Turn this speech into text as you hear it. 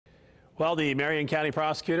Well, the Marion County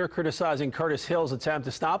prosecutor criticizing Curtis Hill's attempt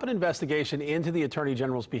to stop an investigation into the Attorney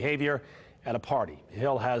General's behavior at a party.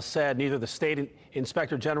 Hill has said neither the state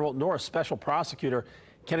inspector general nor a special prosecutor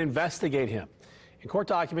can investigate him. In court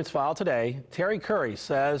documents filed today, Terry Curry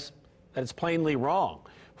says that it's plainly wrong.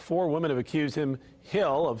 4 women have accused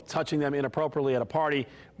Hill of touching them inappropriately at a party,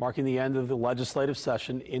 marking the end of the legislative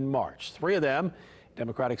session in March. 3 of them,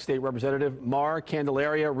 Democratic State Representative Mar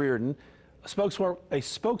Candelaria Reardon, a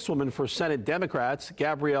spokeswoman for Senate Democrats,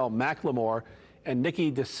 Gabrielle McLemore, and Nikki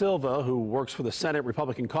De Silva, who works for the Senate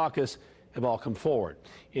Republican caucus, have all come forward.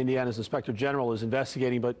 Indiana's inspector general is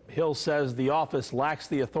investigating, but Hill says the office lacks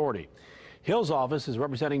the authority. Hill's office is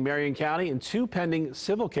representing Marion County in 2 pending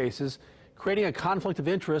civil cases, creating a conflict of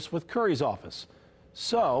interest with Curry's office.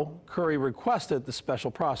 So Curry requested the special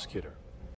prosecutor.